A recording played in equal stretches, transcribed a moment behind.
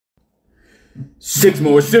6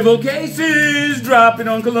 more civil cases dropping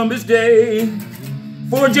on Columbus Day.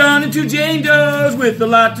 4 John and 2 Jane Does with a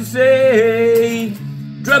lot to say.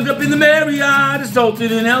 Drugged up in the Marriott,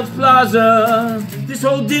 assaulted in Elks Plaza. This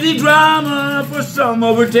whole Diddy drama for some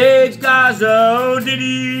overtakes Gaza. Oh,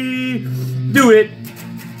 Diddy, do it.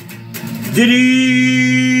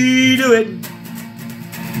 Diddy, do it.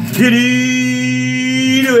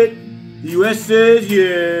 Diddy, do it. The U.S. says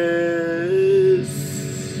yes.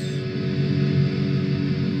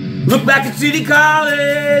 Look back at City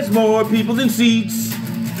College, more people than seats.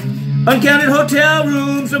 Uncounted hotel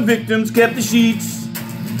rooms, some victims kept the sheets.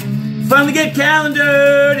 Finally get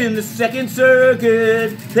calendared in the Second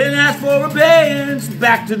Circuit, then ask for abeyance,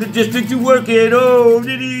 back to the district to work it. Oh,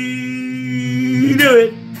 Diddy, do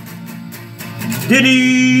it.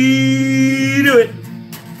 Diddy, do it.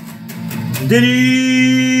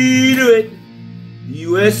 Diddy, do it. The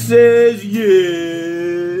U.S. says yes.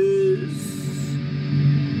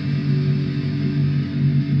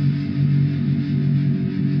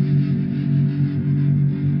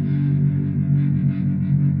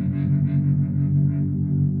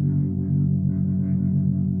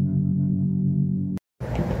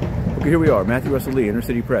 Okay, here we are, Matthew Russell Lee, Inner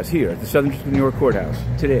City Press, here at the Southern District of New York Courthouse,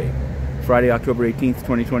 today, Friday, October 18th,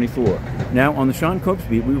 2024. Now, on the Sean Combs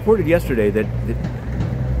beat, we reported yesterday that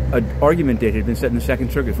an argument date had been set in the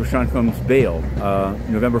Second Circuit for Sean Combs' bail,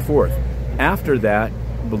 November 4th. After that,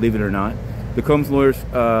 believe it or not, the Combs lawyers,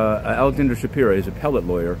 Alexander Shapira, his appellate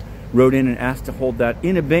lawyer, wrote in and asked to hold that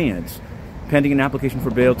in abeyance, pending an application for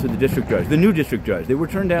bail to the district judge, the new district judge. They were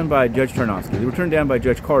turned down by Judge Tarnowski. They were turned down by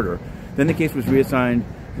Judge Carter. Then the case was reassigned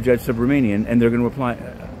to Judge Subramanian, and they're going to apply.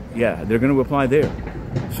 They're going to apply there.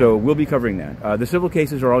 So we'll be covering that. The civil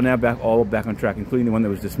cases are all back on track, including the one that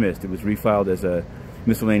was dismissed. It was refiled as a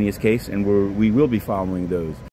miscellaneous case, and we will be following those.